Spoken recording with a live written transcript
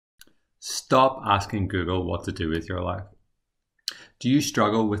Stop asking Google what to do with your life. Do you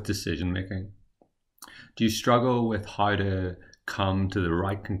struggle with decision making? Do you struggle with how to come to the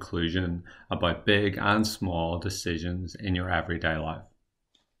right conclusion about big and small decisions in your everyday life?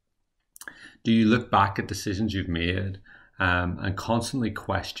 Do you look back at decisions you've made and constantly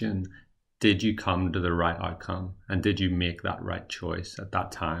question, did you come to the right outcome and did you make that right choice at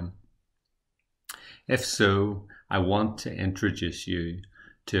that time? If so, I want to introduce you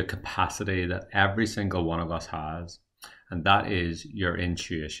to a capacity that every single one of us has, and that is your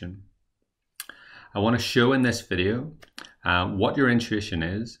intuition. I want to show in this video what your intuition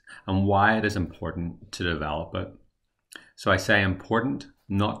is and why it is important to develop it. So I say important,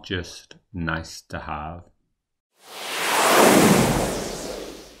 not just nice to have.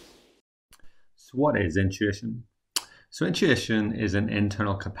 So what is intuition? So intuition is an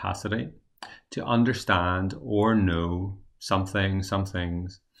internal capacity to understand or know something, some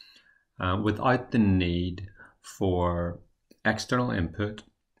things, without the need for external input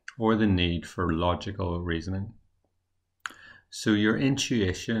or the need for logical reasoning. So your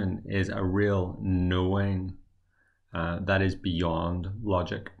intuition is a real knowing that is beyond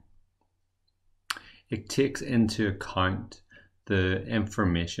logic. It takes into account the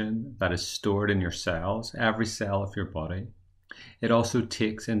information that is stored in your cells, every cell of your body. It also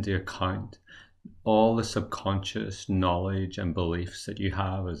takes into account all the subconscious knowledge and beliefs that you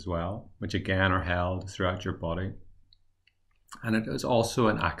have as well, which again are held throughout your body. And it is also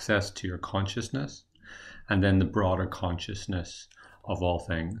an access to your consciousness and then the broader consciousness of all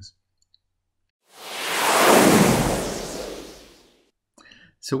things.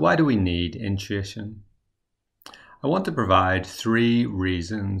 So why do we need intuition? I want to provide 3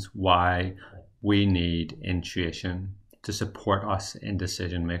 reasons why we need intuition to support us in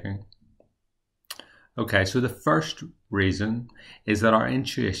decision making. Okay, so the first reason is that our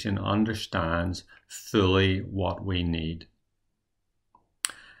intuition understands fully what we need.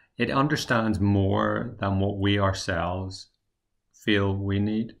 It understands more than what we ourselves feel we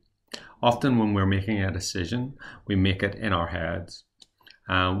need. Often when we're making a decision, we make it in our heads.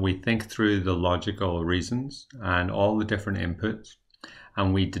 We think through the logical reasons and all the different inputs,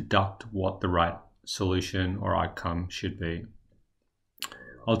 and we deduct what the right solution or outcome should be.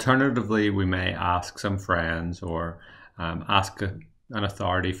 Alternatively, we may ask some friends or ask an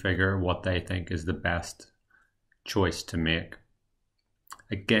authority figure what they think is the best choice to make.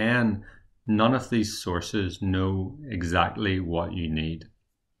 Again, none of these sources know exactly what you need.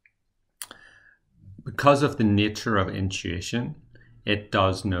 Because of the nature of intuition, it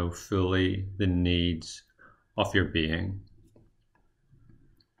does know fully the needs of your being.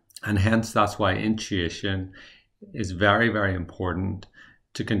 And hence, that's why intuition is very, very important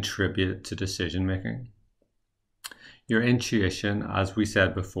to contribute to decision making. Your intuition, as we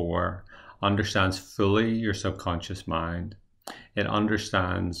said before, understands fully your subconscious mind. It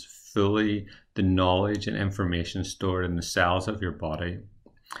understands fully the knowledge and information stored in the cells of your body.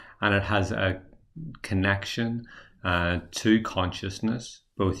 And it has a connection to consciousness,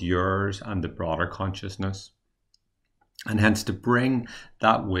 both yours and the broader consciousness. And hence, to bring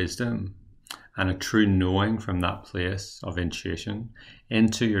that wisdom and a true knowing from that place of intuition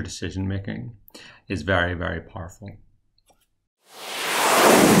into your decision making is very, very powerful.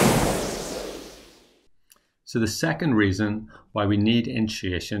 So the second reason why we need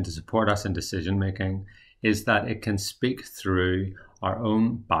intuition to support us in decision making is that it can speak through our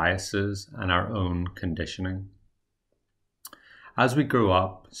own biases and our own conditioning. As we grow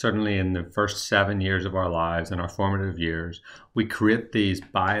up, certainly in the first 7 years of our lives and our formative years, we create these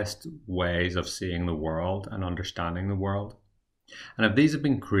biased ways of seeing the world and understanding the world. And if these have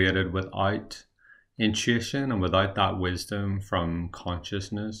been created without intuition and without that wisdom from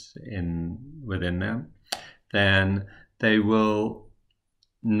consciousness within them, then they will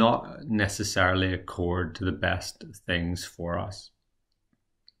not necessarily accord to the best things for us.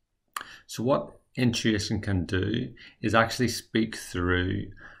 So what intuition can do is actually speak through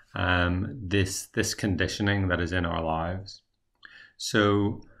this conditioning that is in our lives.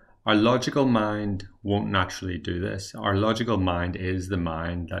 So our logical mind won't naturally do this. Our logical mind is the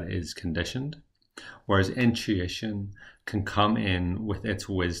mind that is conditioned, whereas intuition can come in with its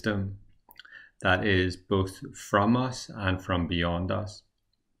wisdom that is both from us and from beyond us.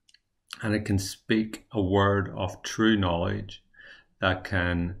 And it can speak a word of true knowledge that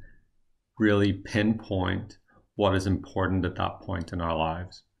can really pinpoint what is important at that point in our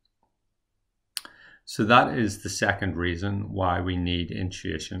lives. So that is the second reason why we need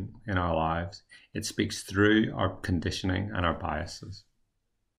intuition in our lives. It speaks through our conditioning and our biases.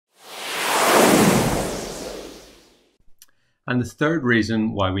 And the third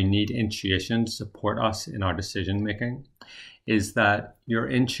reason why we need intuition to support us in our decision making is that your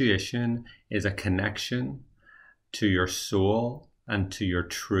intuition is a connection to your soul and to your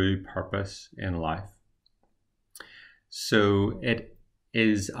true purpose in life. So it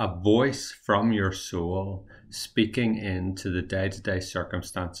is a voice from your soul speaking into the day-to-day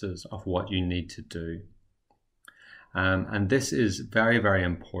circumstances of what you need to do. And this is very, very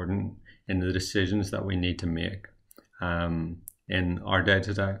important in the decisions that we need to make in our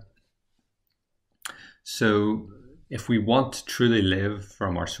day-to-day. So if we want to truly live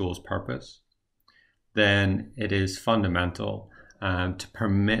from our soul's purpose, then it is fundamental to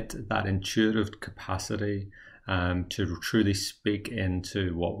permit that intuitive capacity to truly speak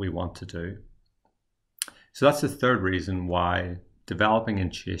into what we want to do. So that's the third reason why developing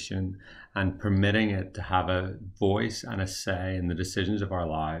intuition and permitting it to have a voice and a say in the decisions of our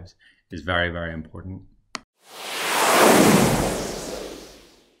lives is very, very important.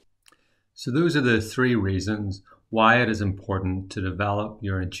 So those are the three reasons why it is important to develop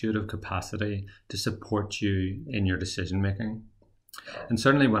your intuitive capacity to support you in your decision making. And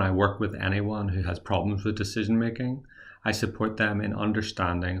certainly when I work with anyone who has problems with decision making, I support them in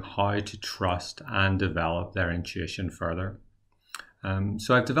understanding how to trust and develop their intuition further.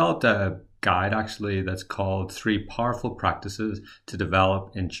 So I've developed a guide actually that's called 3 Powerful Practices to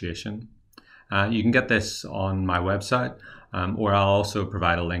Develop Intuition. You can get this on my website, or I'll also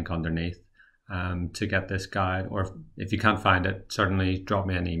provide a link underneath to get this guide. Or if you can't find it, certainly drop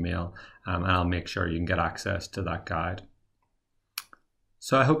me an email and I'll make sure you can get access to that guide.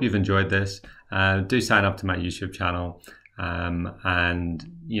 So I hope you've enjoyed this. Do sign up to my YouTube channel, and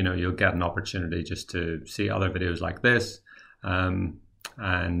you'll get an opportunity just to see other videos like this, and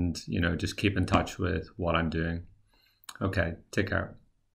just keep in touch with what I'm doing. Okay, take care.